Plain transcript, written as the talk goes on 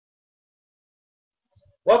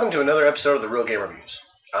Welcome to another episode of the Real Game Reviews.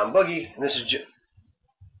 I'm Boogie, and this is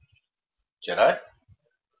Jedi?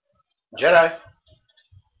 Jedi?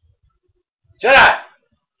 Jedi!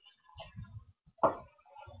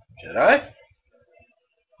 Jedi?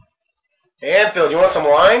 Hey, Anfield, you want some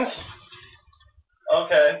wines?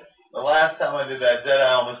 Okay. The last time I did that, Jedi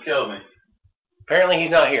almost killed me. Apparently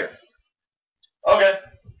he's not here. Okay.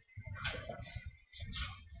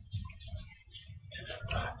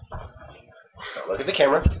 Now look at the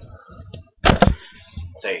camera.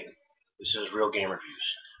 Say, this is Real Game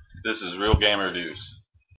Reviews. This is Real Game Reviews.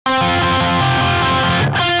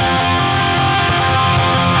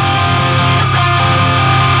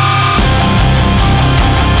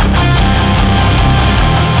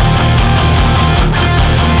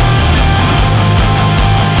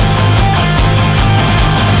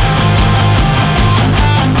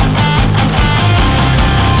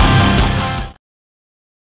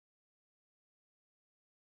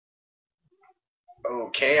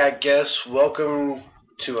 Okay, I guess welcome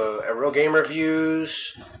to a Real Game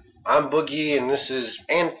Reviews. I'm Boogie, and this is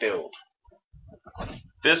Anfield.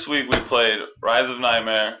 This week we played Rise of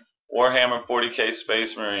Nightmare, Warhammer 40k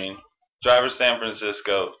Space Marine, Driver San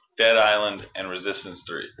Francisco, Dead Island, and Resistance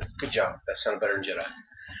 3. Good job. That sounded better than Jedi.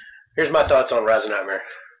 Here's my thoughts on Rise of Nightmare.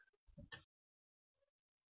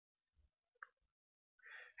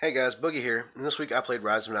 Hey guys, Boogie here, and this week I played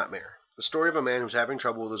Rise of Nightmare, the story of a man who's having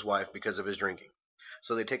trouble with his wife because of his drinking.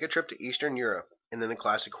 So they take a trip to Eastern Europe, and then the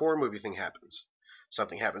classic horror movie thing happens.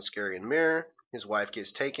 Something happens scary in the mirror, his wife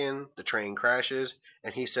gets taken, the train crashes,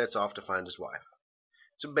 and he sets off to find his wife.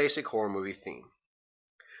 It's a basic horror movie theme.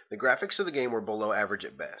 The graphics of the game were below average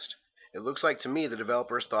at best. It looks like to me the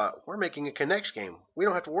developers thought, we're making a Kinect game, we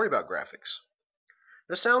don't have to worry about graphics.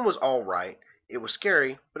 The sound was alright, it was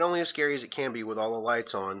scary, but only as scary as it can be with all the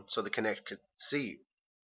lights on so the Kinect could see you.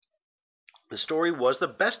 The story was the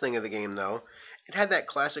best thing of the game though. It had that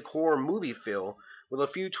classic horror movie feel with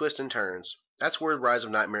a few twists and turns. That's where Rise of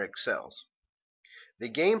Nightmare excels. The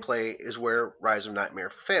gameplay is where Rise of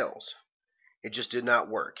Nightmare fails. It just did not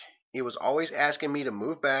work. It was always asking me to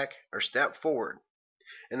move back or step forward,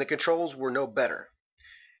 and the controls were no better.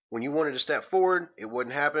 When you wanted to step forward, it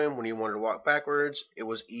wouldn't happen. When you wanted to walk backwards, it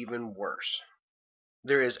was even worse.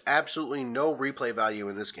 There is absolutely no replay value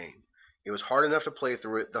in this game. It was hard enough to play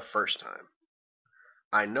through it the first time.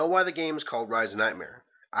 I know why the game is called Rise of Nightmare.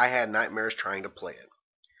 I had nightmares trying to play it.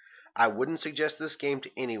 I wouldn't suggest this game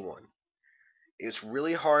to anyone. It's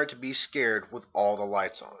really hard to be scared with all the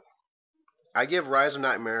lights on. I give Rise of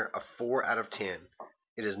Nightmare a 4 out of 10.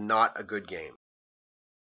 It is not a good game.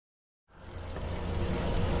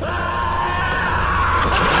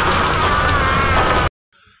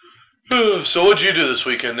 So what'd you do this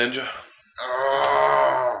weekend, Ninja?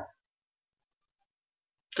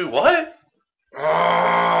 Do what?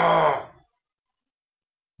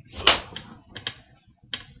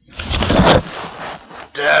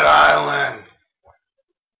 Dead Island.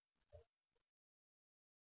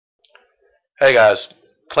 Hey guys,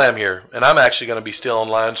 Clam here, and I'm actually going to be stealing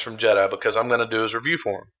lines from Jedi because I'm going to do his review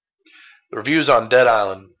for him. The review's on Dead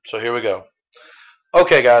Island, so here we go.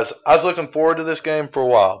 Okay guys, I was looking forward to this game for a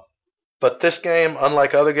while, but this game,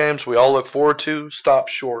 unlike other games we all look forward to,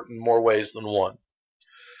 stops short in more ways than one.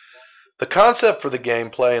 The concept for the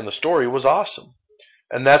gameplay and the story was awesome,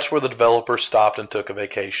 and that's where the developers stopped and took a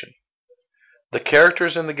vacation. The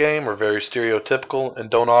characters in the game are very stereotypical and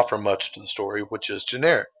don't offer much to the story, which is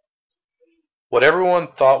generic. What everyone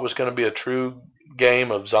thought was going to be a true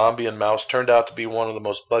game of zombie and mouse turned out to be one of the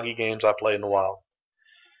most buggy games I played in a while.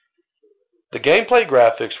 The gameplay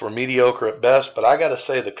graphics were mediocre at best, but I gotta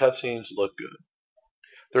say the cutscenes look good.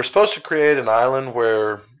 They're supposed to create an island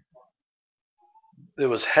where it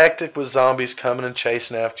was hectic with zombies coming and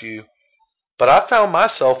chasing after you, but I found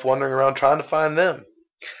myself wandering around trying to find them.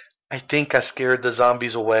 I think I scared the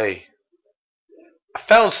zombies away. I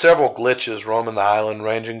found several glitches roaming the island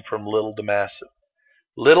ranging from little to massive.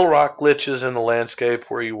 Little rock glitches in the landscape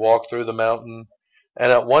where you walk through the mountain, and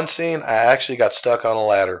at one scene I actually got stuck on a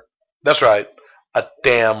ladder. That's right, a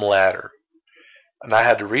damn ladder. And I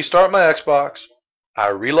had to restart my Xbox. I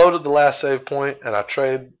reloaded the last save point and I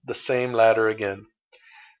tried the same ladder again.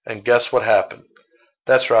 And guess what happened?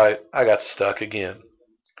 That's right, I got stuck again.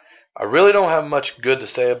 I really don't have much good to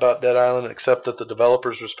say about Dead Island except that the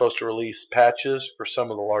developers were supposed to release patches for some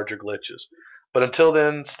of the larger glitches. But until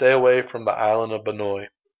then, stay away from the island of Banoi.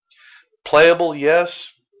 Playable, yes.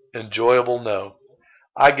 Enjoyable, no.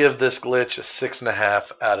 I give this glitch a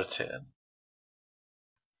 6.5 out of 10.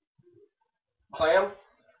 Clam?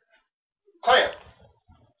 Clam!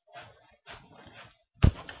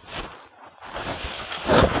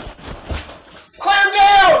 Clam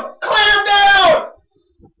down!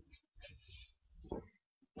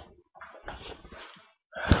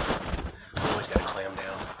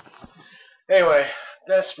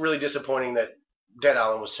 that's really disappointing that Dead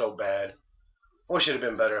Island was so bad. Wish it had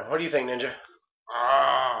been better. What do you think, Ninja?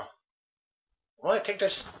 Ah. What? Take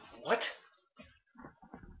this. What?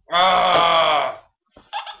 Ah.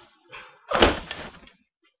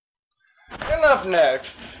 And up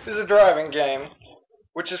next is a driving game,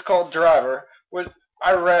 which is called Driver, which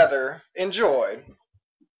I rather enjoyed.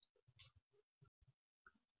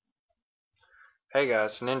 Hey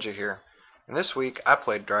guys, Ninja here, and this week I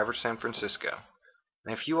played Driver San Francisco.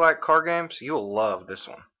 And if you like car games, you'll love this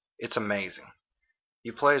one. It's amazing.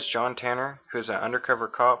 You play as John Tanner, who is an undercover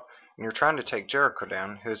cop, and you're trying to take Jericho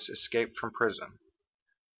down, who has escaped from prison.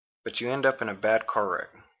 But you end up in a bad car wreck.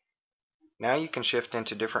 Now you can shift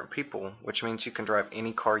into different people, which means you can drive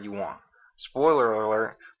any car you want. Spoiler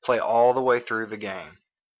alert, play all the way through the game.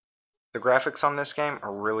 The graphics on this game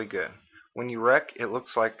are really good. When you wreck, it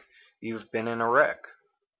looks like you've been in a wreck.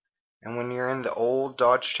 And when you're in the old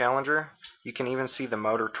Dodge Challenger, you can even see the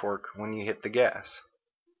motor torque when you hit the gas.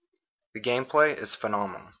 The gameplay is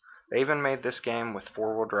phenomenal. They even made this game with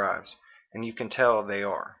four-wheel drives, and you can tell they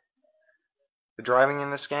are. The driving in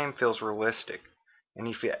this game feels realistic, and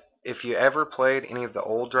if you ever played any of the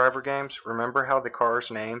old Driver games, remember how the cars'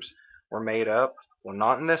 names were made up? Well,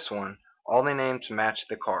 not in this one. All the names match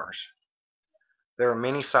the cars. There are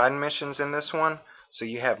many side missions in this one, so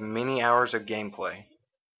you have many hours of gameplay.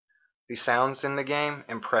 The sounds in the game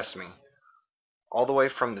impress me, all the way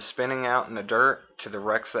from the spinning out in the dirt to the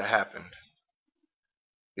wrecks that happened.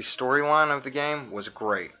 The storyline of the game was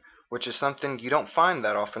great, which is something you don't find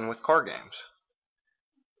that often with car games.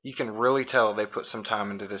 You can really tell they put some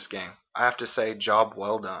time into this game. I have to say, job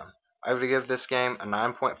well done. I would give this game a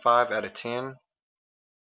 9.5 out of 10.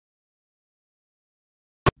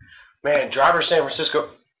 Man, Driver San Francisco.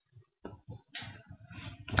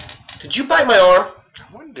 Did you bite my arm?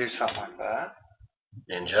 I wouldn't do something like that.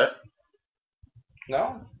 Ninja.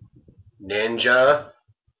 No? Ninja.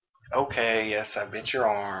 Okay, yes, I bit your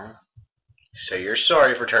arm. Say you're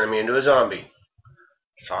sorry for turning me into a zombie.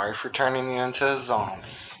 Sorry for turning you into a zombie.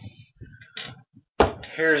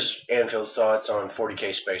 Here's Anfield's thoughts on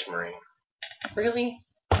 40K Space Marine. Really?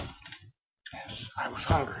 Yes, I was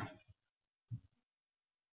hungry.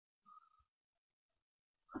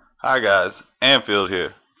 Hi guys, Anfield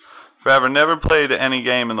here. For having never played any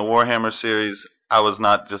game in the Warhammer series, I was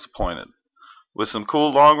not disappointed. With some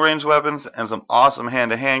cool long-range weapons and some awesome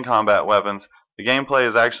hand-to-hand combat weapons, the gameplay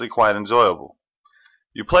is actually quite enjoyable.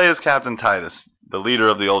 You play as Captain Titus, the leader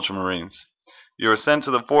of the Ultramarines. You are sent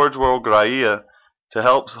to the Forge World Graia to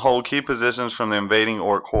help hold key positions from the invading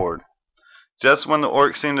Orc horde. Just when the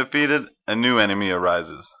Orcs seem defeated, a new enemy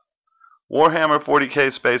arises. Warhammer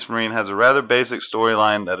 40K Space Marine has a rather basic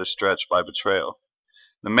storyline that is stretched by betrayal.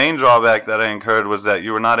 The main drawback that I incurred was that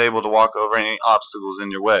you were not able to walk over any obstacles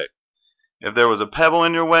in your way. If there was a pebble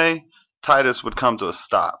in your way, Titus would come to a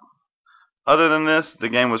stop. Other than this, the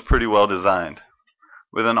game was pretty well designed.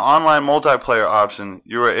 With an online multiplayer option,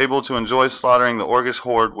 you were able to enjoy slaughtering the Orcish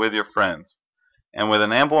horde with your friends. And with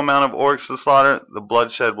an ample amount of orcs to slaughter, the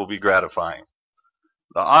bloodshed will be gratifying.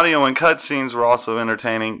 The audio and cutscenes were also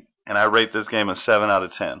entertaining, and I rate this game a 7 out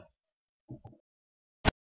of 10.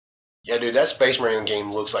 Yeah, dude, that Space Marine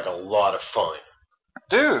game looks like a lot of fun.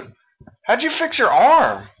 Dude, how'd you fix your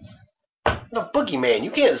arm? The boogeyman, you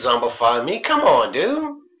can't zombify me. Come on,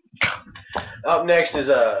 dude. Up next is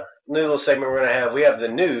a new little segment we're going to have. We have the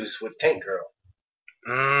news with Tank Girl.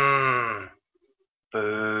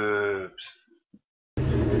 Boobs.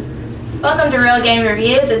 Welcome to Real Game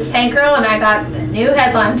Reviews. It's Tank Girl, and I got the new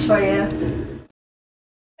headlines for you.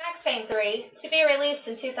 Max Payne 3, to be released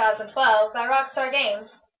in 2012 by Rockstar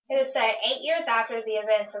Games. It is set 8 years after the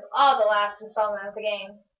events of all the last installment of the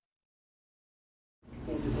game.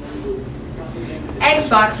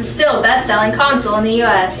 Xbox is still a best-selling console in the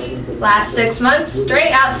US. Last 6 months,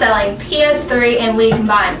 straight outselling PS3 and Wii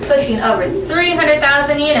combined, pushing over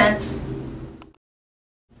 300,000 units.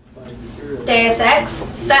 Deus Ex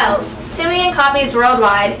sells 2 million copies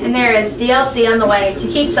worldwide, and there is DLC on the way to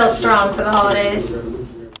keep sales strong for the holidays.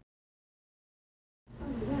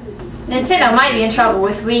 Nintendo might be in trouble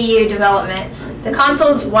with Wii U development. The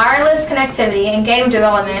console's wireless connectivity and game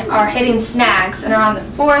development are hitting snags and are on the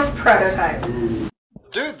 4th prototype.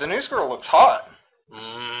 Dude, the news girl looks hot.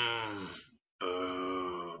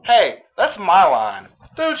 Boo. Hey, that's my line.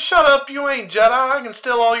 Dude, shut up. You ain't Jedi. I can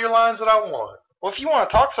steal all your lines that I want. Well, if you want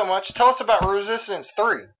to talk so much, tell us about Resistance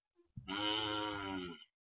 3.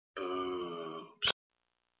 Boobs.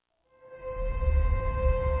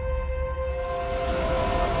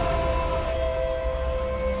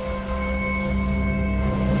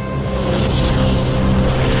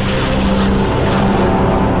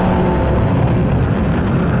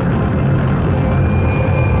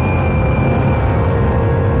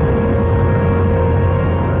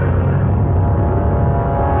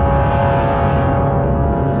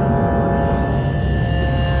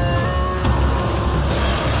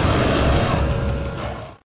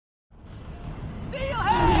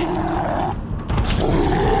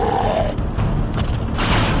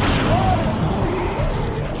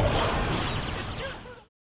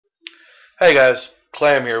 Hey guys,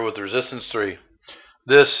 Clam here with Resistance 3.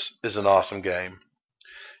 This is an awesome game.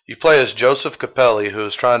 You play as Joseph Capelli, who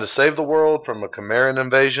is trying to save the world from a Chimeran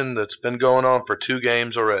invasion that's been going on for 2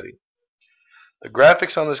 games already. The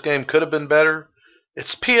graphics on this game could have been better.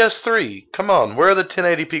 It's PS3. Come on, where are the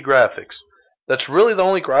 1080p graphics? That's really the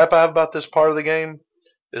only gripe I have about this part of the game,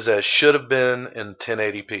 is that it should have been in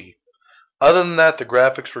 1080p. Other than that, the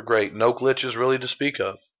graphics were great. No glitches really to speak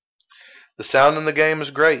of. The sound in the game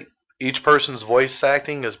is great. Each person's voice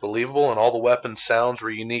acting is believable, and all the weapons' sounds were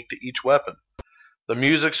unique to each weapon. The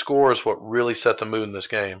music score is what really set the mood in this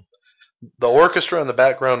game. The orchestra in the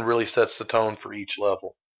background really sets the tone for each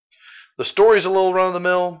level. The story's a little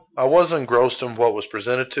run-of-the-mill. I wasn't engrossed in what was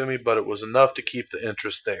presented to me, but it was enough to keep the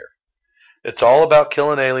interest there. It's all about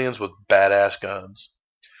killing aliens with badass guns.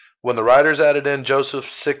 When the writers added in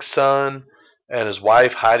Joseph's sick son and his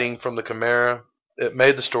wife hiding from the Chimera, it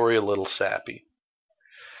made the story a little sappy.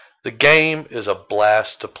 The game is a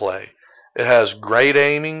blast to play. It has great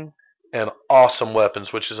aiming and awesome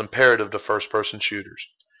weapons, which is imperative to first-person shooters.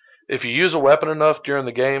 If you use a weapon enough during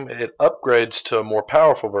the game, it upgrades to a more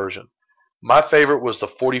powerful version. My favorite was the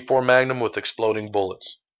 .44 Magnum with exploding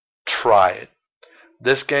bullets. Try it.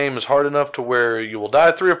 This game is hard enough to where you will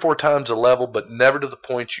die 3 or 4 times a level, but never to the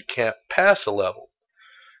point you can't pass a level.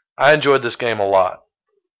 I enjoyed this game a lot.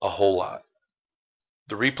 A whole lot.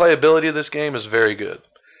 The replayability of this game is very good.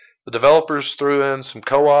 The developers threw in some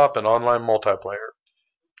co-op and online multiplayer.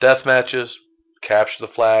 Death matches, capture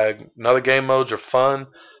the flag, and other game modes are fun,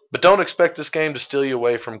 but don't expect this game to steal you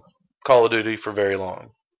away from Call of Duty for very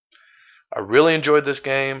long. I really enjoyed this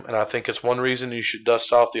game, and I think it's one reason you should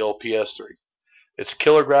dust off the old PS3. Its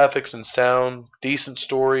killer graphics and sound, decent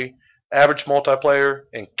story, average multiplayer,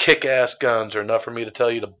 and kick-ass guns are enough for me to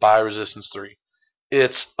tell you to buy Resistance 3.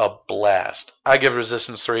 It's a blast. I give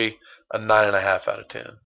Resistance 3 a 9.5 out of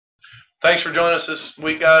 10. Thanks for joining us this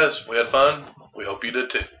week, guys. We had fun. We hope you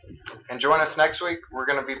did too. And join us next week. We're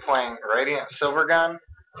going to be playing Radiant Silvergun,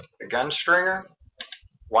 The Gunstringer,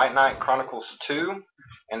 White Knight Chronicles 2,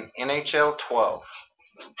 and NHL 12.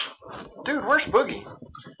 Dude, where's Boogie?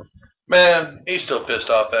 Man, he's still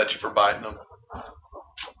pissed off at you for biting him.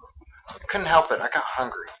 I couldn't help it. I got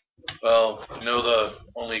hungry. Well, you know the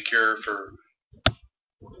only cure for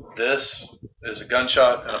this is a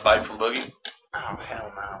gunshot and a bite from Boogie? Oh,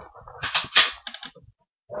 hell no.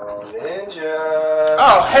 Oh, Ninja.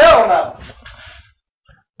 Oh, hell no!